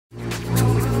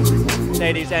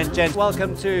ladies and gents.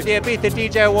 Welcome to the Ibiza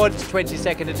DJ Awards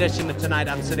 22nd edition. Tonight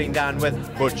I'm sitting down with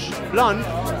Butch, blonde,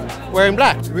 wearing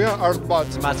black. We are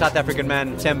ARTBAT. My South African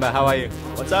man, Themba. How are you?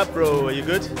 What's up, bro? Are you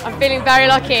good? I'm feeling very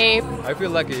lucky. I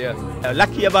feel lucky, yeah.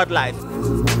 Lucky about life.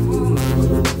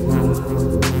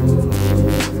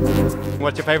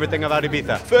 What's your favorite thing about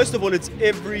Ibiza? First of all, it's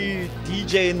every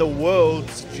DJ in the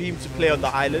world's dream to play on the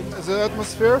island. The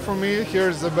atmosphere for me here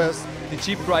is the best. The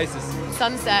cheap prices.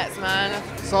 Sunsets, man.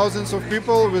 Thousands of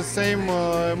people with same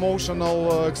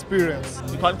emotional experience.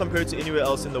 You can't compare it to anywhere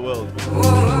else in the world.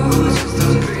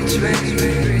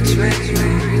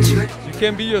 You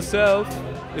can be yourself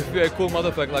if you're a cool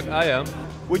motherfucker like I am.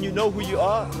 When you know who you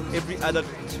are, every other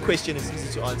question is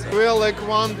easy to answer. We are like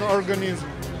one organism.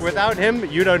 Without him,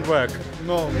 you don't work.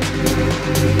 No.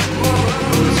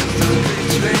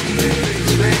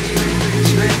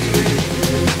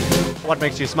 What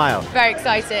makes you smile? Very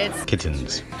excited.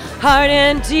 Kittens. Hard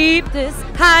and deep, this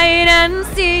hide and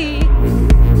seek.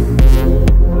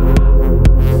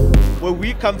 Where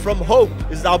we come from, hope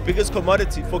is our biggest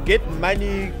commodity. Forget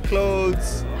money,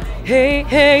 clothes. Hey,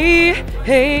 hey,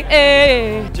 hey,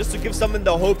 hey. Just to give someone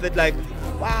the hope that like,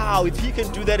 wow, if he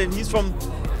can do that and he's from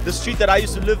the street that I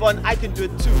used to live on, I can do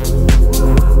it too.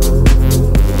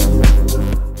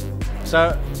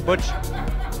 So, Butch,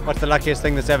 what's the luckiest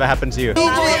thing that's ever happened to you? To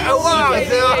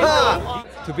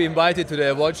be invited to the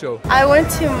award show. I want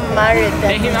to marry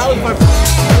them.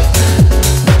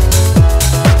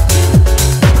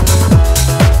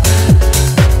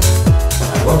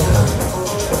 Welcome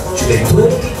to the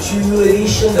 22nd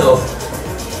edition of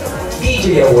DJ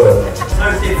Awards.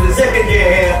 Hosted for the second year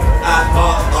here at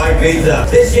Ibiza.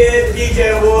 This year, the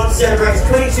DJ Awards celebrates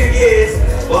 22 years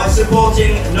by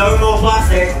supporting No More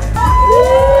Plastic.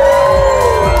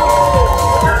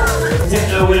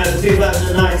 Techno winner for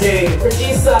 2019.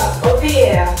 Producer of the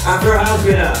year. Afro House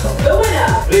winner. The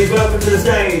winner. Please welcome to the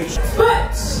stage,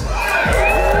 Butch.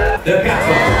 the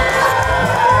Capo.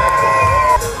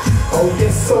 Oh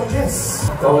yes, oh yes.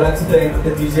 I would like to thank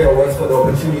the DJ Awards for the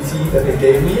opportunity that they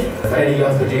gave me. Any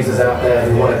young producers out there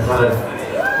who want to kind of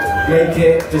make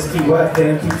it, just keep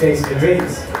working, keep chasing your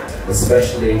dreams.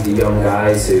 Especially the young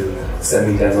guys who send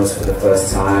me demos for the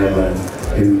first time and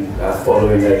who are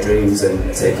following their dreams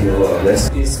and taking a lot of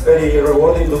risks. It's very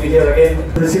rewarding to be here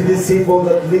again. To receive this symbol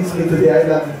that links me to the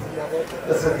island,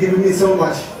 that's given me so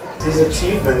much. This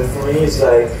achievement for me is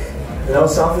like, you know,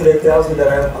 something that tells me that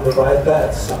I'm on the right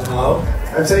path somehow.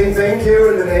 I'm saying thank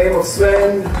you in the name of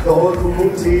Sven, the whole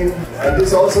Cocoon team, and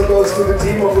this also goes to the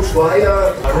team of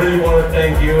Ushuaia. I really want to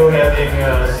thank you having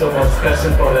so much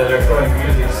passion for the electronic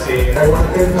music scene. I want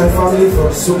to thank my family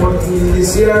for supporting me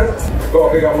this year. Got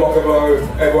a big up Lockable,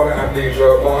 everyone at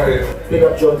Amnesia, Martin. Big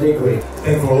up John Diggory.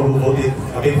 Thank you for all who voted.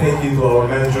 A big thank you to our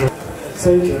manager.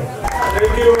 Thank you.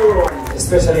 Thank you everyone.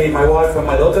 Especially my wife and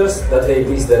my daughters, that they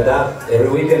miss their dad every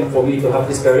weekend for me to have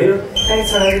this career.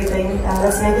 Thanks for everything.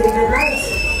 Let's make it a good night.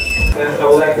 And I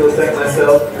would like to thank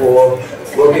myself for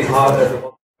working hard as a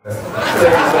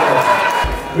Thank you so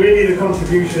much. Really the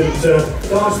contribution to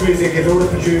dance music is all the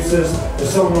producers, the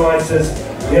songwriters,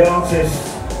 the artists,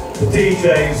 the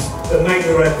DJs that make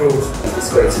the records. It's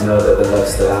great to know that the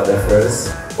love's still out there for us.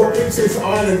 What keeps this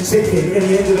island ticking in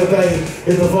the end of the day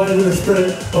is the violent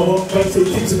spirit of what makes it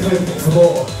keeps it going for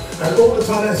more. And all the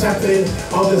time that's happening,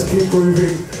 I'll just keep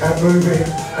grooving and moving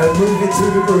and moving to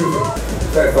the grooving.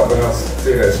 Thanks for having us.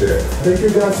 See you next year. Thank you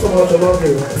guys so much, I love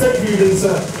you. Thank you,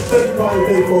 Lisa. Thank you, party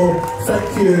people.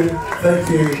 Thank you, thank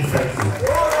you, thank you.